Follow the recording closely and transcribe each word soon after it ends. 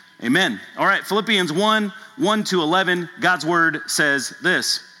Amen. All right, Philippians 1:1-11, God's word says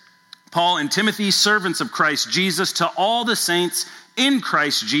this. Paul and Timothy, servants of Christ Jesus, to all the saints in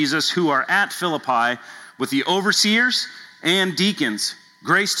Christ Jesus who are at Philippi, with the overseers and deacons.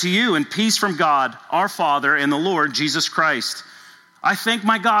 Grace to you and peace from God, our Father, and the Lord Jesus Christ. I thank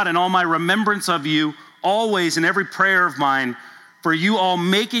my God in all my remembrance of you, always in every prayer of mine, for you all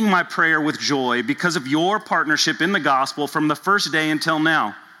making my prayer with joy because of your partnership in the gospel from the first day until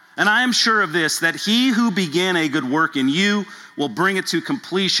now. And I am sure of this, that he who began a good work in you will bring it to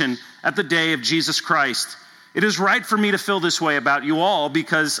completion at the day of Jesus Christ. It is right for me to feel this way about you all,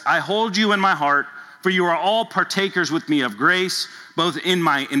 because I hold you in my heart, for you are all partakers with me of grace, both in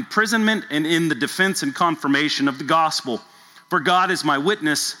my imprisonment and in the defense and confirmation of the gospel. For God is my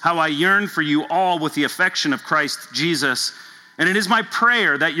witness, how I yearn for you all with the affection of Christ Jesus. And it is my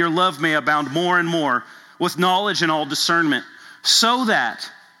prayer that your love may abound more and more with knowledge and all discernment, so that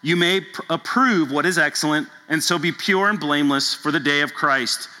you may approve what is excellent, and so be pure and blameless for the day of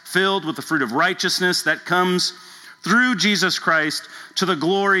Christ, filled with the fruit of righteousness that comes through Jesus Christ to the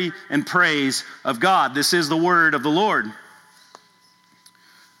glory and praise of God. This is the word of the Lord.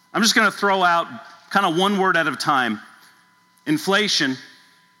 I'm just going to throw out kind of one word at a time. Inflation,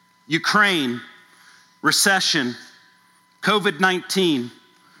 Ukraine, recession, COVID-19,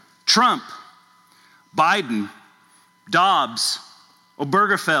 Trump, Biden, Dobbs,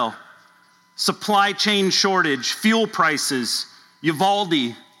 Obergefell, supply chain shortage, fuel prices,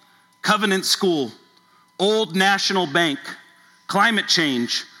 Uvalde, Covenant School, Old National Bank, climate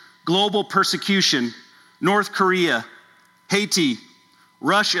change, global persecution, North Korea, Haiti,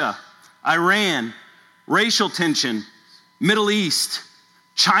 Russia, Iran, racial tension, Middle East,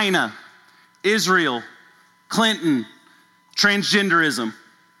 China, Israel, Clinton, transgenderism.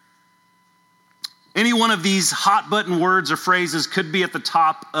 Any one of these hot button words or phrases could be at the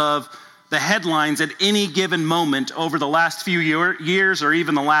top of the headlines at any given moment over the last few years or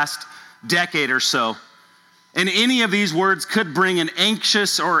even the last decade or so. And any of these words could bring an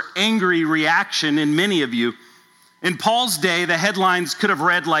anxious or angry reaction in many of you. In Paul's day, the headlines could have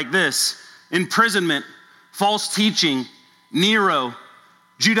read like this: imprisonment, false teaching, Nero,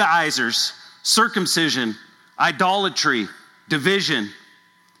 Judaizers, circumcision, idolatry, division.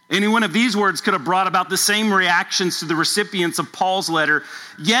 Any one of these words could have brought about the same reactions to the recipients of Paul's letter.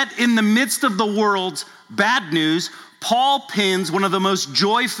 Yet in the midst of the world's bad news, Paul pens one of the most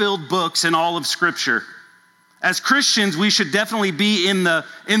joy-filled books in all of Scripture. As Christians, we should definitely be in the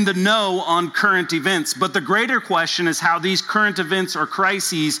know on current events. But the greater question is how these current events or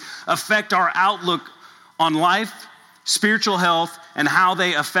crises affect our outlook on life, spiritual health, and how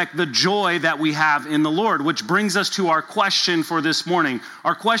they affect the joy that we have in the Lord, which brings us to our question for this morning.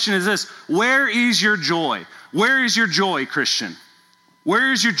 Our question is this: where is your joy? Where is your joy, Christian?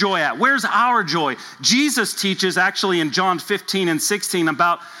 Where is your joy at? Where's our joy? Jesus teaches actually in John 15 and 16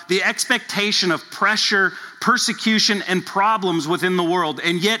 about the expectation of pressure, persecution, and problems within the world.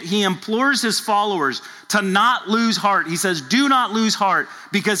 And yet he implores his followers to not lose heart. He says, do not lose heart,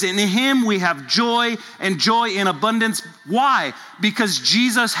 because in him we have joy and joy in abundance. Why? Because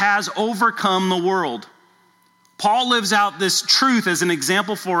Jesus has overcome the world. Paul lives out this truth as an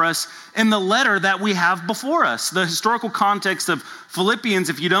example for us in the letter that we have before us. The historical context of Philippians,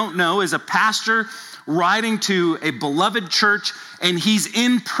 if you don't know, is a pastor writing to a beloved church, and he's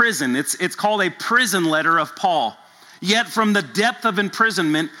in prison. It's called a prison letter of Paul. Yet from the depth of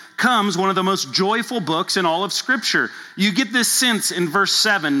imprisonment comes one of the most joyful books in all of Scripture. You get this sense in verse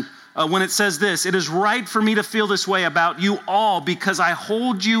 7 when it says this: it is right for me to feel this way about you all, because I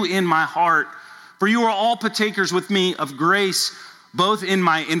hold you in my heart. For you are all partakers with me of grace, both in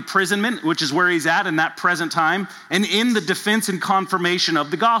my imprisonment, which is where he's at in that present time, and in the defense and confirmation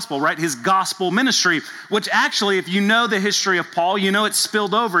of the gospel, right? His gospel ministry, which actually, if you know the history of Paul, you know it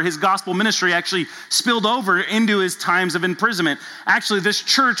spilled over. His gospel ministry actually spilled over into his times of imprisonment. Actually, this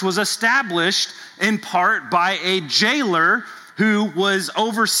church was established in part by a jailer who was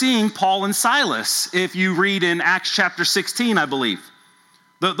overseeing Paul and Silas, if you read in Acts chapter 16, I believe.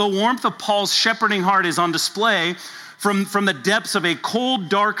 The warmth of Paul's shepherding heart is on display from the depths of a cold,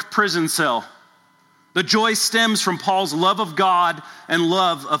 dark prison cell. The joy stems from Paul's love of God and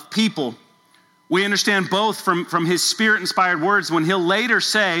love of people. We understand both from his Spirit-inspired words when he'll later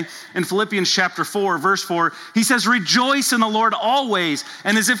say in Philippians chapter 4, verse 4, he says, rejoice in the Lord always.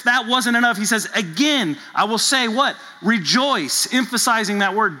 And as if that wasn't enough, he says, again, I will say what? Rejoice, emphasizing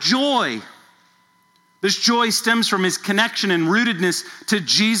that word, joy. This joy stems from his connection and rootedness to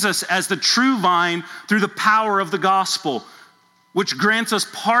Jesus as the true vine through the power of the gospel, which grants us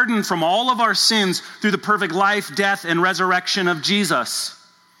pardon from all of our sins through the perfect life, death, and resurrection of Jesus.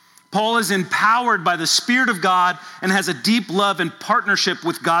 Paul is empowered by the Spirit of God and has a deep love and partnership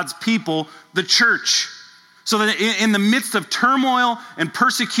with God's people, the church. So that in the midst of turmoil and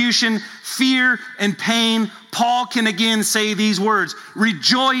persecution, fear and pain, Paul can again say these words,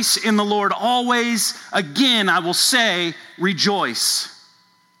 rejoice in the Lord always. Again, I will say, rejoice.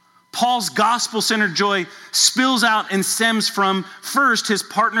 Paul's gospel-centered joy spills out and stems from, first, his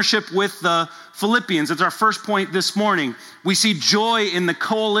partnership with the Philippians. It's our first point this morning. We see joy in the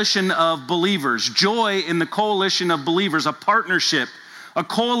coalition of believers. Joy in the coalition of believers, a partnership. A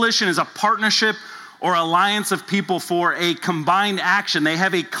coalition is a partnership or alliance of people for a combined action. They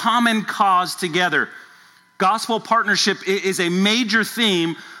have a common cause together. Gospel partnership is a major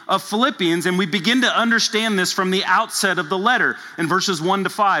theme of Philippians, and we begin to understand this from the outset of the letter in verses 1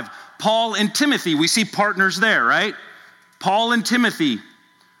 to 5. Paul and Timothy, we see partners there, right? Paul and Timothy,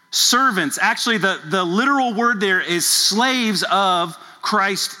 servants. Actually, the literal word there is slaves of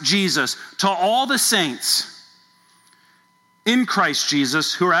Christ Jesus. To all the saints in Christ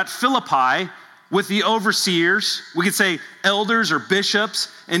Jesus who are at Philippi, with the overseers, we could say elders or bishops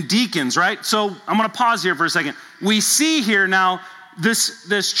and deacons, right? So I'm going to pause here for a second. We see here now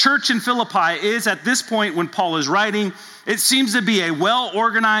this church in Philippi is at this point when Paul is writing, it seems to be a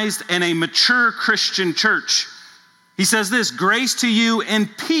well-organized and a mature Christian church. He says this, grace to you and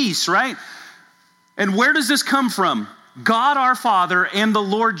peace, right? And where does this come from? God our Father and the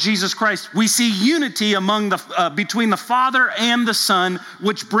Lord Jesus Christ. We see unity between the Father and the Son,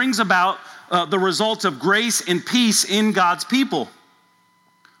 which brings about the result of grace and peace in God's people.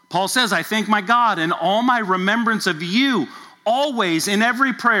 Paul says, I thank my God in all my remembrance of you, always in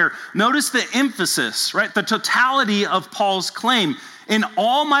every prayer. Notice the emphasis, right? The totality of Paul's claim. In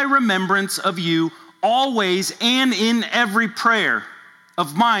all my remembrance of you, always and in every prayer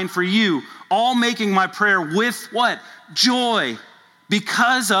of mine for you, all making my prayer with what? Joy.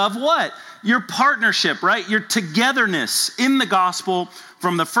 Because of what? Your partnership, right? Your togetherness in the gospel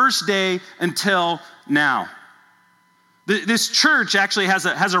from the first day until now. This church actually has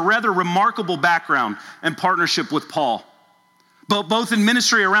a rather remarkable background and partnership with Paul, both in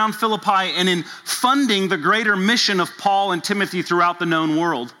ministry around Philippi and in funding the greater mission of Paul and Timothy throughout the known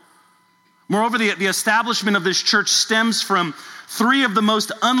world. Moreover, the establishment of this church stems from three of the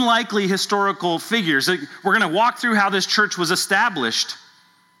most unlikely historical figures. We're going to walk through how this church was established.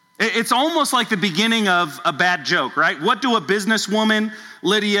 It's almost like the beginning of a bad joke, right? What do a businesswoman,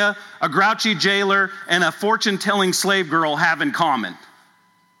 Lydia, a grouchy jailer, and a fortune-telling slave girl have in common?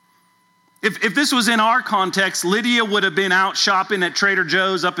 If this was in our context, Lydia would have been out shopping at Trader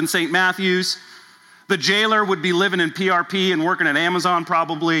Joe's up in St. Matthews. The jailer would be living in PRP and working at Amazon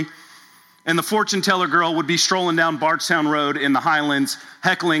probably. And the fortune teller girl would be strolling down Bardstown Road in the Highlands,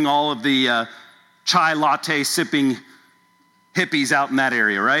 heckling all of the chai latte sipping hippies out in that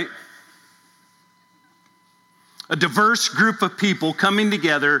area, right? A diverse group of people coming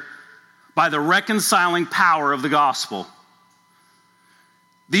together by the reconciling power of the gospel.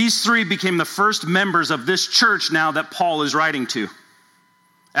 These three became the first members of this church now that Paul is writing to,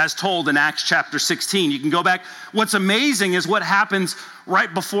 as told in Acts chapter 16. You can go back. What's amazing is what happens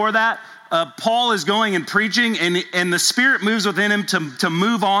right before that. Paul is going and preaching, and the Spirit moves within him to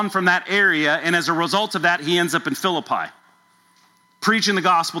move on from that area, and as a result of that, he ends up in Philippi, preaching the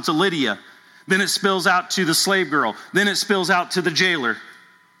gospel to Lydia. Then it spills out to the slave girl. Then it spills out to the jailer.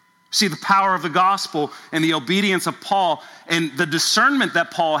 See the power of the gospel and the obedience of Paul and the discernment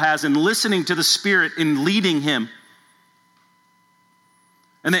that Paul has in listening to the Spirit in leading him.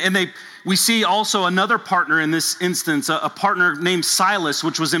 We see also another partner in this instance, a partner named Silas,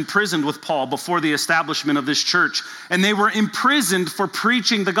 which was imprisoned with Paul before the establishment of this church. And they were imprisoned for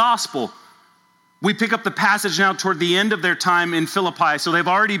preaching the gospel. We pick up the passage now toward the end of their time in Philippi. So they've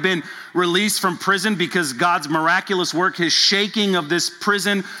already been released from prison because God's miraculous work, his shaking of this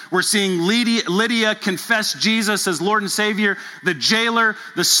prison. We're seeing Lydia confess Jesus as Lord and Savior, the jailer,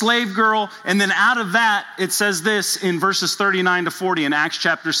 the slave girl. And then out of that, it says this in verses 39 to 40 in Acts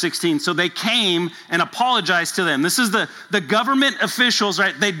chapter 16. So they came and apologized to them. This is the government officials,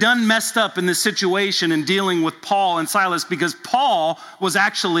 right? They done messed up in this situation in dealing with Paul and Silas because Paul was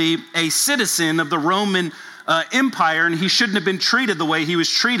actually a citizen of the Roman Empire, and he shouldn't have been treated the way he was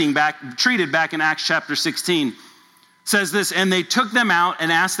treated back in Acts chapter 16. It says this, and they took them out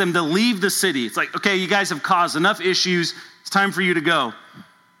and asked them to leave the city. It's like, okay, you guys have caused enough issues. It's time for you to go.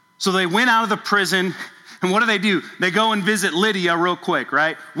 So they went out of the prison, and what do? They go and visit Lydia real quick,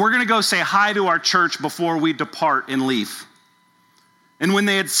 right? We're going to go say hi to our church before we depart and leave. And when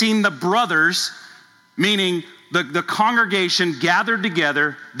they had seen the brothers, meaning the congregation gathered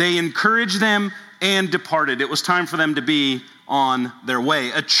together, they encouraged them and departed. It was time for them to be on their way.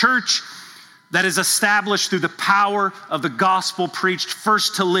 A church that is established through the power of the gospel preached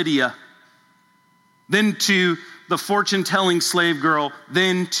first to Lydia, then to the fortune-telling slave girl,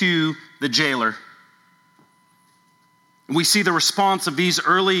 then to the jailer. We see the response of these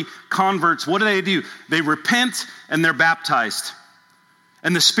early converts. What do? They repent and they're baptized.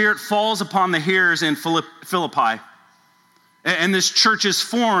 And the Spirit falls upon the hearers in Philippi. And this church is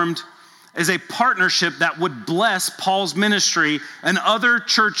formed as a partnership that would bless Paul's ministry and other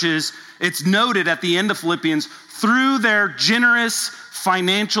churches. It's noted at the end of Philippians, through their generous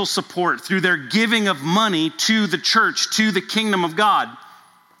financial support, through their giving of money to the church, to the kingdom of God.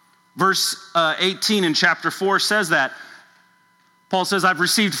 Verse 18 in chapter 4 says that. Paul says, I've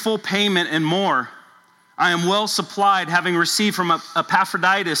received full payment and more. I am well supplied, having received from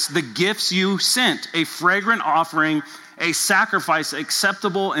Epaphroditus the gifts you sent, a fragrant offering, a sacrifice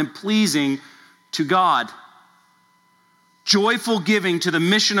acceptable and pleasing to God. Joyful giving to the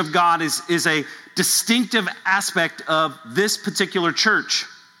mission of God is a distinctive aspect of this particular church.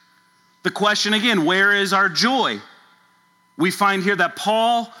 The question again, where is our joy? We find here that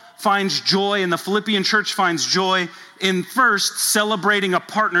Paul finds joy and the Philippian church finds joy in first celebrating a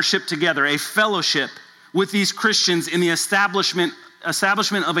partnership together, a fellowship with these Christians in the establishment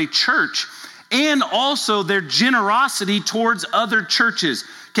of a church, and also their generosity towards other churches.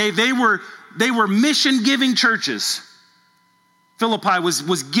 Okay, they were mission-giving churches. Philippi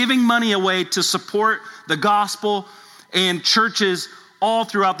was giving money away to support the gospel and churches all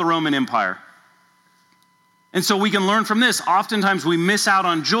throughout the Roman Empire. And so we can learn from this. Oftentimes we miss out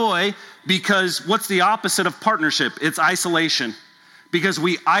on joy because what's the opposite of partnership? It's isolation. Because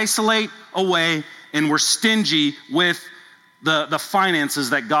we isolate away and we're stingy with the finances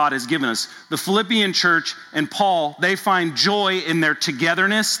that God has given us. The Philippian church and Paul, they find joy in their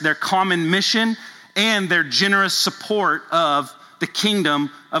togetherness, their common mission, and their generous support of the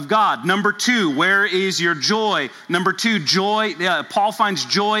kingdom of God. Number two, where is your joy? Number two, joy. Paul finds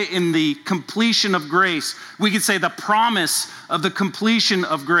joy in the completion of grace. We could say the promise of the completion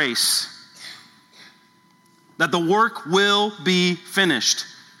of grace. That the work will be finished.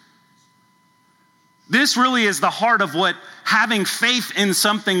 This really is the heart of what having faith in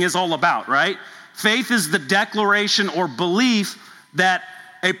something is all about, right? Faith is the declaration or belief that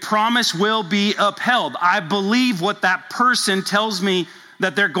a promise will be upheld. I believe what that person tells me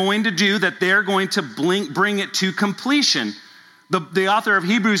that they're going to do, that they're going to bring it to completion. The author of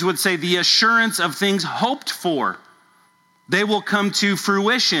Hebrews would say the assurance of things hoped for. They will come to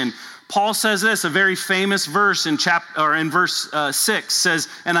fruition. Paul says this, a very famous verse in verse 6 says,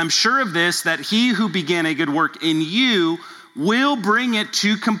 and I'm sure of this, that he who began a good work in you will bring it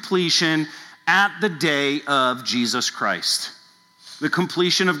to completion at the day of Jesus Christ. The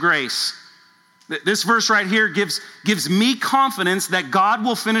completion of grace. This verse right here gives me confidence that God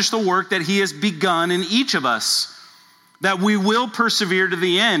will finish the work that he has begun in each of us. That we will persevere to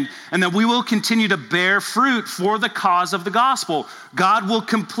the end and that we will continue to bear fruit for the cause of the gospel. God will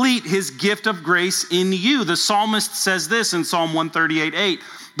complete his gift of grace in you. The psalmist says this in Psalm 138:8.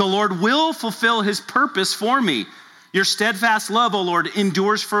 The Lord will fulfill his purpose for me. Your steadfast love, O Lord,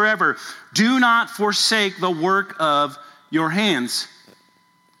 endures forever. Do not forsake the work of your hands.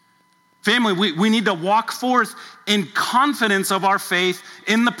 Family, we need to walk forth in confidence of our faith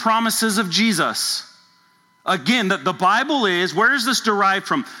in the promises of Jesus. Again, the Bible is, where is this derived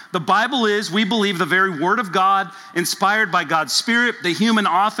from? The Bible is, we believe, the very word of God, inspired by God's Spirit. The human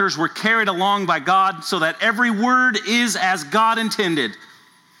authors were carried along by God so that every word is as God intended.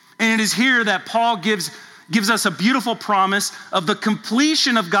 And it is here that Paul gives us a beautiful promise of the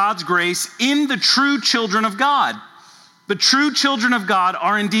completion of God's grace in the true children of God. The true children of God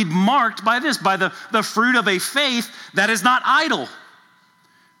are indeed marked by this, by the fruit of a faith that is not idle.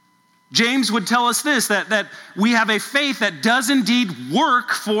 James would tell us this, that we have a faith that does indeed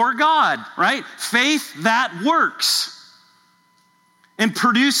work for God, right? Faith that works and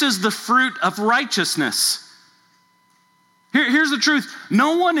produces the fruit of righteousness. Here's the truth.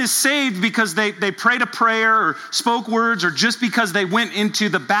 No one is saved because they prayed a prayer or spoke words or just because they went into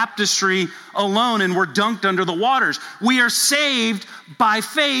the baptistry alone and were dunked under the waters. We are saved by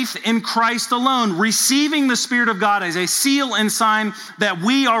faith in Christ alone, receiving the Spirit of God as a seal and sign that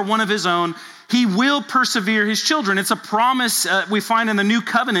we are one of his own. he will persevere his children. It's a promise we find in the New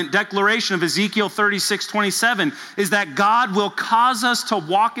Covenant declaration of Ezekiel 36:27, is that God will cause us to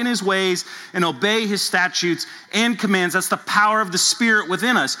walk in his ways and obey his statutes and commands. That's the power of the Spirit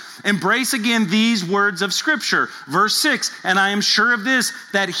within us. Embrace again these words of Scripture. Verse 6, and I am sure of this,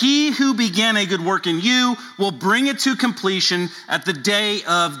 that he who began a good work in you will bring it to completion at the day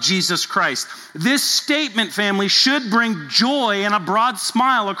of Jesus Christ. This statement, family, should bring joy and a broad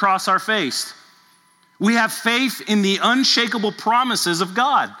smile across our face. We have faith in the unshakable promises of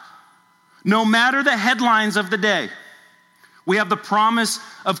God. No matter the headlines of the day, we have the promise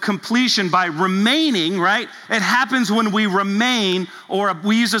of completion by remaining, right? It happens when we remain, or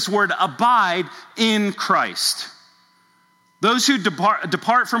we use this word abide, in Christ. Those who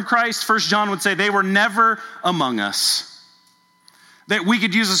depart from Christ, 1 John would say, they were never among us. That we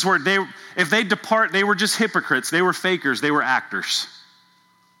could use this word, if they depart, they were just hypocrites, they were fakers, they were actors.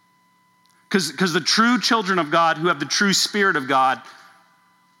 Because the true children of God who have the true Spirit of God,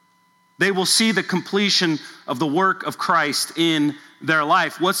 they will see the completion of the work of Christ in their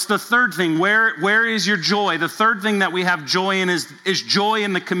life. What's the third thing? Where is your joy? The third thing that we have joy in is joy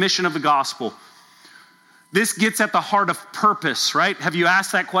in the commission of the gospel. This gets at the heart of purpose, right? Have you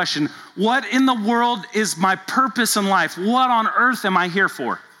asked that question? What in the world is my purpose in life? What on earth am I here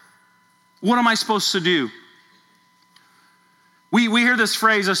for? What am I supposed to do? We hear this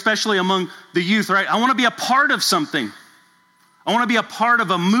phrase, especially among the youth, right? I want to be a part of something. I want to be a part of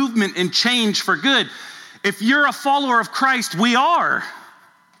a movement and change for good. If you're a follower of Christ, we are.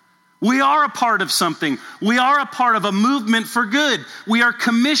 We are a part of something. We are a part of a movement for good. We are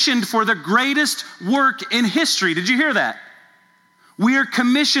commissioned for the greatest work in history. Did you hear that? We are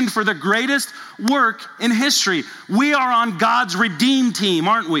commissioned for the greatest work in history. We are on God's redeemed team,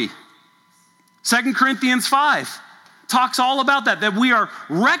 aren't we? 2 Corinthians 5 talks all about that we are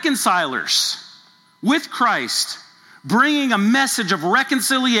reconcilers with Christ, bringing a message of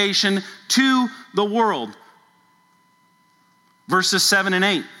reconciliation to the world. Verses 7 and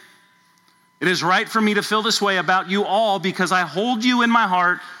 8. It is right for me to feel this way about you all because I hold you in my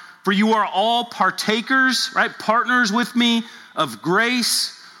heart, for you are all partakers, right? Partners with me of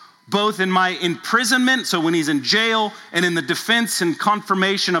grace, both in my imprisonment, so when he's in jail, and in the defense and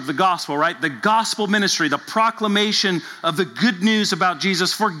confirmation of the gospel, right? The gospel ministry, the proclamation of the good news about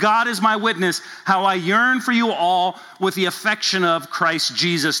Jesus. For God is my witness, how I yearn for you all with the affection of Christ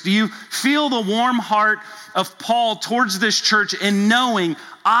Jesus. Do you feel the warm heart of Paul towards this church in knowing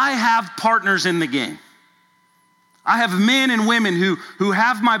I have partners in the game? I have men and women who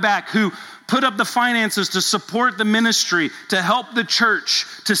have my back, who put up the finances to support the ministry, to help the church,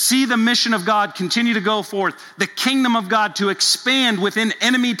 to see the mission of God continue to go forth, the kingdom of God to expand within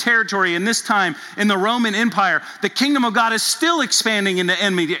enemy territory. In this time, in the Roman Empire, the kingdom of God is still expanding into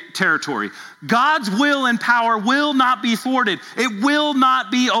enemy territory. God's will and power will not be thwarted. It will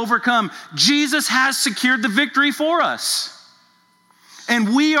not be overcome. Jesus has secured the victory for us.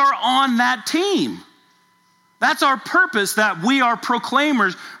 And we are on that team. That's our purpose, that we are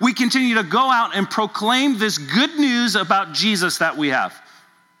proclaimers. We continue to go out and proclaim this good news about Jesus that we have.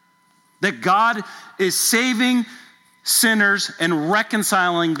 That God is saving sinners and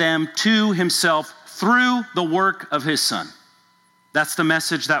reconciling them to himself through the work of his Son. That's the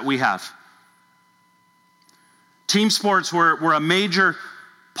message that we have. Team sports were a major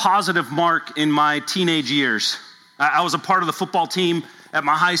positive mark in my teenage years. I was a part of the football team at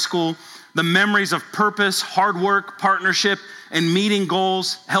my high school. The memories of purpose, hard work, partnership, and meeting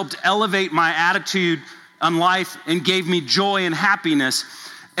goals helped elevate my attitude on life and gave me joy and happiness.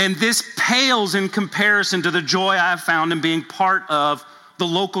 And this pales in comparison to the joy I have found in being part of the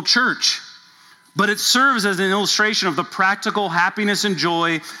local church. But it serves as an illustration of the practical happiness and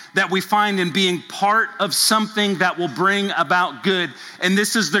joy that we find in being part of something that will bring about good. And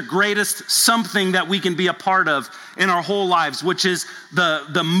this is the greatest something that we can be a part of in our whole lives, which is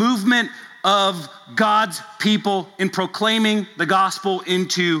the movement of God's people in proclaiming the gospel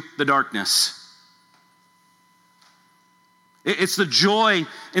into the darkness. It's the joy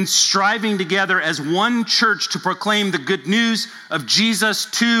in striving together as one church to proclaim the good news of Jesus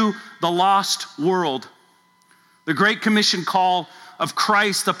to the lost world. The Great Commission call of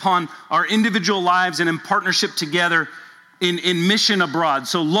Christ upon our individual lives and in partnership together in mission abroad,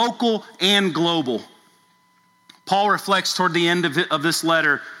 so local and global. Paul reflects toward the end of this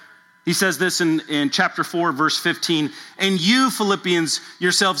letter. He says this in chapter 4, verse 15. And you, Philippians,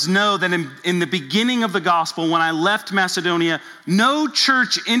 yourselves know that in the beginning of the gospel, when I left Macedonia, no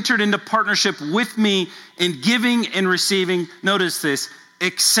church entered into partnership with me in giving and receiving, notice this,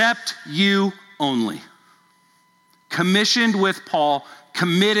 except you only. Commissioned with Paul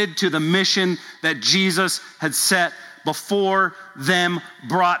committed to the mission that Jesus had set before them,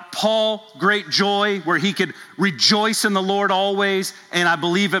 brought Paul great joy where he could rejoice in the Lord always. And I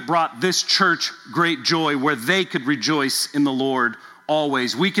believe it brought this church great joy where they could rejoice in the Lord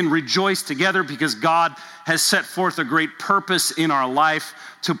always. We can rejoice together because God has set forth a great purpose in our life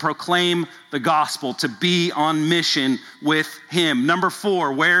to proclaim the gospel, to be on mission with him. Number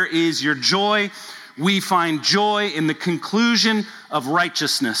 4, where is your joy? We find joy in the conclusion of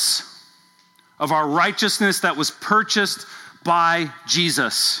righteousness, of our righteousness that was purchased by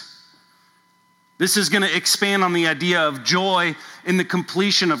Jesus. This is going to expand on the idea of joy in the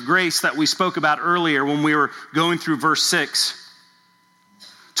completion of grace that we spoke about earlier when we were going through verse 6.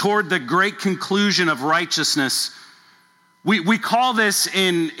 Toward the great conclusion of righteousness. We call this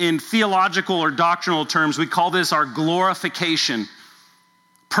in theological or doctrinal terms, we call this our glorification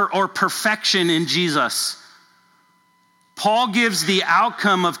or perfection in Jesus. Paul gives the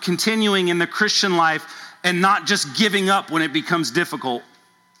outcome of continuing in the Christian life and not just giving up when it becomes difficult.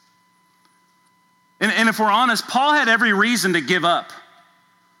 And if we're honest, Paul had every reason to give up.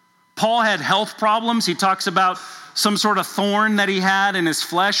 Paul had health problems. He talks about some sort of thorn that he had in his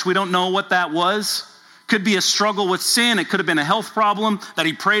flesh. We don't know what that was. Could be a struggle with sin. It could have been a health problem that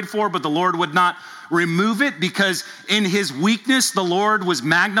he prayed for, but the Lord would not remove it because in his weakness, the Lord was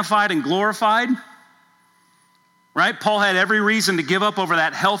magnified and glorified. Right? Paul had every reason to give up over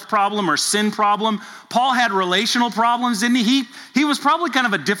that health problem or sin problem. Paul had relational problems, didn't he? He was probably kind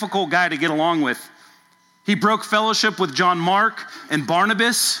of a difficult guy to get along with. He broke fellowship with John Mark and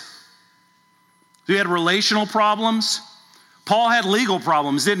Barnabas. He had relational problems. Paul had legal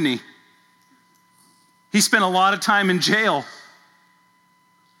problems, didn't he? He spent a lot of time in jail.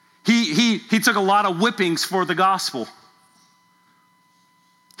 He took a lot of whippings for the gospel.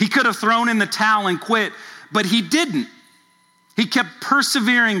 He could have thrown in the towel and quit, but he didn't. He kept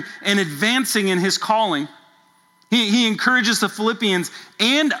persevering and advancing in his calling. He encourages the Philippians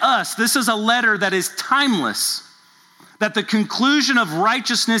and us. This is a letter that is timeless, that the conclusion of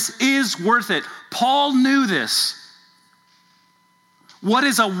righteousness is worth it. Paul knew this. What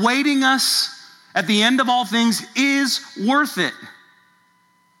is awaiting us at the end of all things is worth it.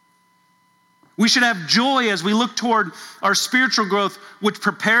 We should have joy as we look toward our spiritual growth, which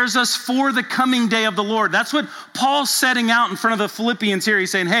prepares us for the coming day of the Lord. That's what Paul's setting out in front of the Philippians here.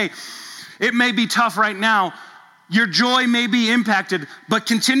 He's saying, hey, it may be tough right now. Your joy may be impacted, but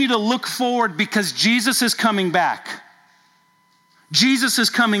continue to look forward because Jesus is coming back. Jesus is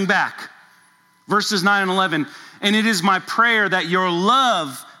coming back. Verses 9 and 11. And it is my prayer that your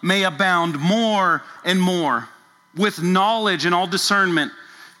love may abound more and more with knowledge and all discernment.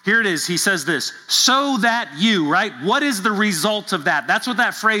 Here it is. He says this, so that you, right? What is the result of that? That's what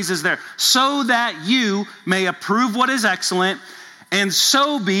that phrase is there. So that you may approve what is excellent, and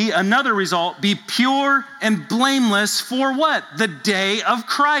so be, another result, be pure and blameless for what? The day of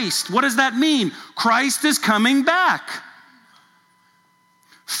Christ. What does that mean? Christ is coming back.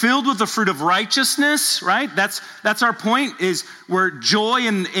 Filled with the fruit of righteousness, right? That's our point, is we're joy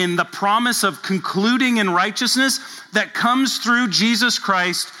in the promise of concluding in righteousness that comes through Jesus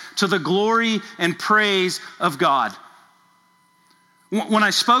Christ to the glory and praise of God. When I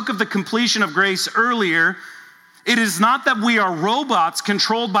spoke of the completion of grace earlier, it is not that we are robots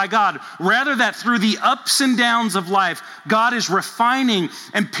controlled by God. Rather that through the ups and downs of life, God is refining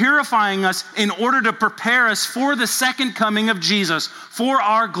and purifying us in order to prepare us for the second coming of Jesus, for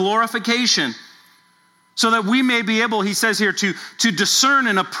our glorification. So that we may be able, he says here, to discern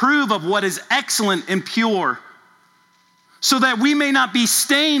and approve of what is excellent and pure. So that we may not be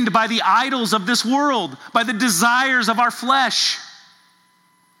stained by the idols of this world, by the desires of our flesh.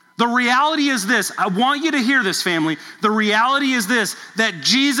 The reality is this. I want you to hear this, family. The reality is this, that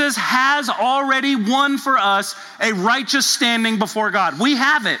Jesus has already won for us a righteous standing before God. We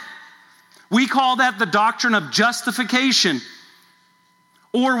have it. We call that the doctrine of justification.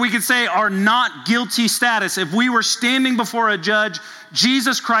 Or we could say our not guilty status. If we were standing before a judge,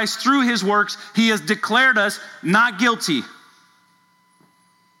 Jesus Christ, through his works, he has declared us not guilty.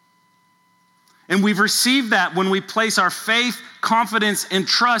 And we've received that when we place our faith, confidence, and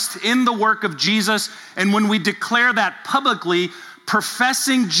trust in the work of Jesus. And when we declare that publicly,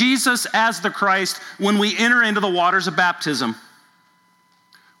 professing Jesus as the Christ when we enter into the waters of baptism.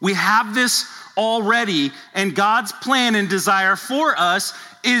 We have this already, and God's plan and desire for us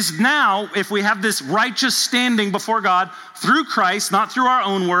is now, if we have this righteous standing before God through Christ, not through our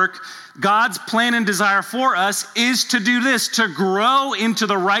own work, God's plan and desire for us is to do this, to grow into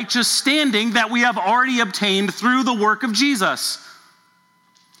the righteous standing that we have already obtained through the work of Jesus.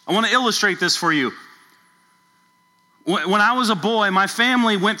 I want to illustrate this for you. When I was a boy, my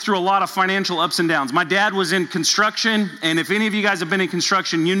family went through a lot of financial ups and downs. My dad was in construction, and if any of you guys have been in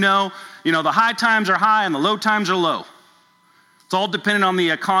construction, you know the high times are high and the low times are low. It's all dependent on the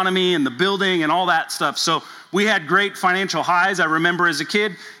economy and the building and all that stuff. So we had great financial highs, I remember as a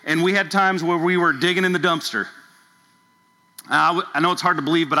kid, and we had times where we were digging in the dumpster. I know it's hard to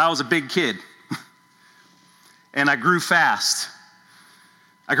believe, but I was a big kid, and I grew fast.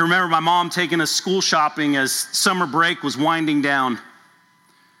 I can remember my mom taking us school shopping as summer break was winding down.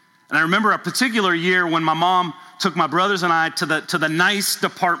 And I remember a particular year when my mom took my brothers and I to the nice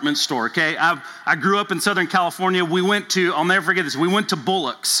department store, okay? I grew up in Southern California. We went to, I'll never forget this, we went to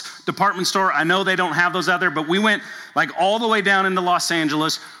Bullock's department store. I know they don't have those out there, but we went like all the way down into Los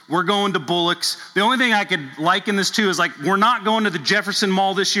Angeles. We're going to Bullock's. The only thing I could liken this to is like, we're not going to the Jefferson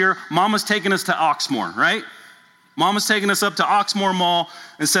Mall this year. Mama's taking us to Oxmoor, right? Mama's taking us up to Oxmoor Mall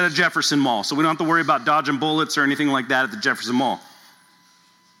instead of Jefferson Mall, so we don't have to worry about dodging bullets or anything like that at the Jefferson Mall.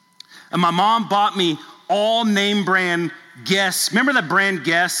 And my mom bought me all name brand Guess. Remember that brand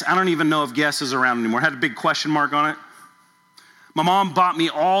Guess? I don't even know if Guess is around anymore. It had a big question mark on it. My mom bought me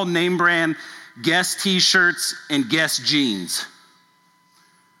all name brand Guess t-shirts and Guess jeans.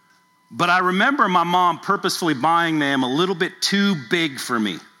 But I remember my mom purposefully buying them a little bit too big for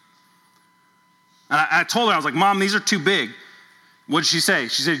me. And I told her, I was like, Mom, these are too big. What did she say?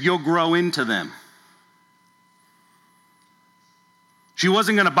 She said, you'll grow into them. She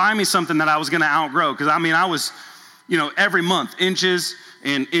wasn't going to buy me something that I was going to outgrow. Because, I was, every month, inches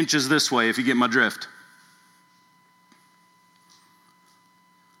and inches this way, if you get my drift.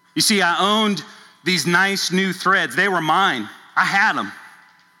 You see, I owned these nice new threads. They were mine. I had them.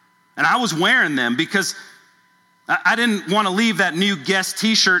 And I was wearing them because I didn't want to leave that new Guess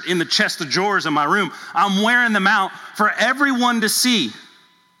t-shirt in the chest of drawers in my room. I'm wearing them out for everyone to see.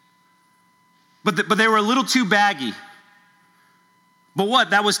 But they were a little too baggy. But what?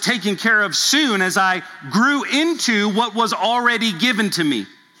 That was taken care of soon as I grew into what was already given to me.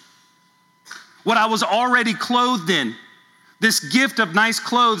 What I was already clothed in. This gift of nice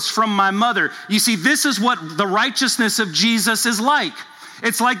clothes from my mother. You see, this is what the righteousness of Jesus is like.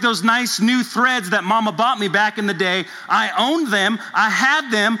 It's like those nice new threads that Mama bought me back in the day. I owned them, I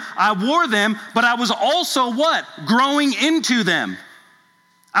had them, I wore them, but I was also what? Growing into them.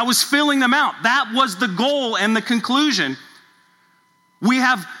 I was filling them out. That was the goal and the conclusion. We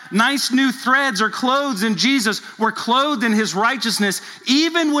have nice new threads or clothes in Jesus. We're clothed in his righteousness.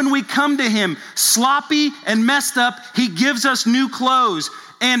 Even when we come to him sloppy and messed up, he gives us new clothes.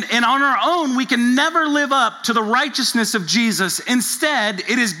 And on our own, we can never live up to the righteousness of Jesus. Instead,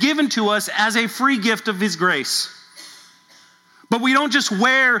 it is given to us as a free gift of his grace. But we don't just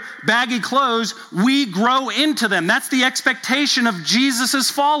wear baggy clothes, we grow into them. That's the expectation of Jesus'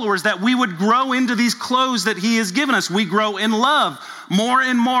 followers, that we would grow into these clothes that he has given us. We grow in love more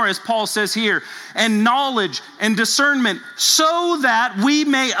and more, as Paul says here, and knowledge and discernment, so that we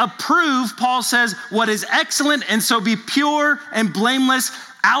may approve, Paul says, what is excellent, and so be pure and blameless,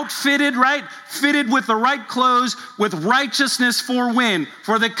 outfitted, right? Fitted with the right clothes, with righteousness for when?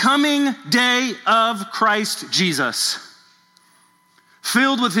 For the coming day of Christ Jesus.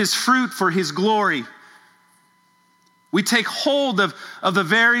 Filled with his fruit for his glory. We take hold of the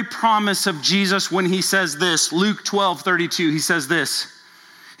very promise of Jesus when he says this, Luke 12:32, he says this.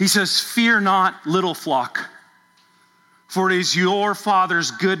 He says, fear not, little flock, for it is your Father's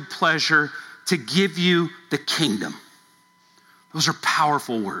good pleasure to give you the kingdom. Those are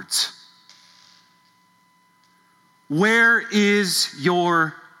powerful words. Where is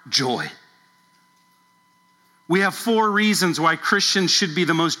your joy? We have 4 reasons why Christians should be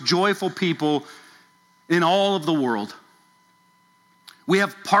the most joyful people in all of the world. We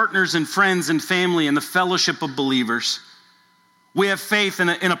have partners and friends and family in the fellowship of believers. We have faith in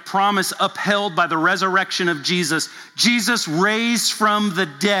a promise upheld by the resurrection of Jesus. Jesus raised from the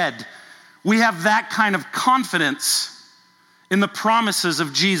dead. We have that kind of confidence in the promises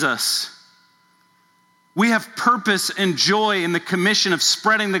of Jesus. We have purpose and joy in the commission of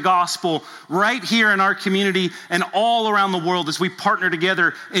spreading the gospel right here in our community and all around the world as we partner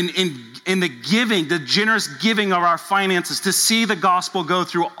together in the giving, the generous giving of our finances to see the gospel go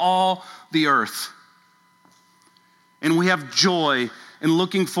through all the earth. And we have joy in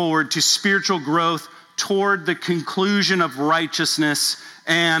looking forward to spiritual growth toward the conclusion of righteousness.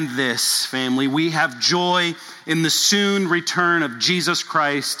 And this, family, we have joy in the soon return of Jesus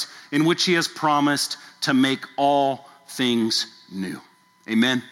Christ, in which he has promised to make all things new. Amen.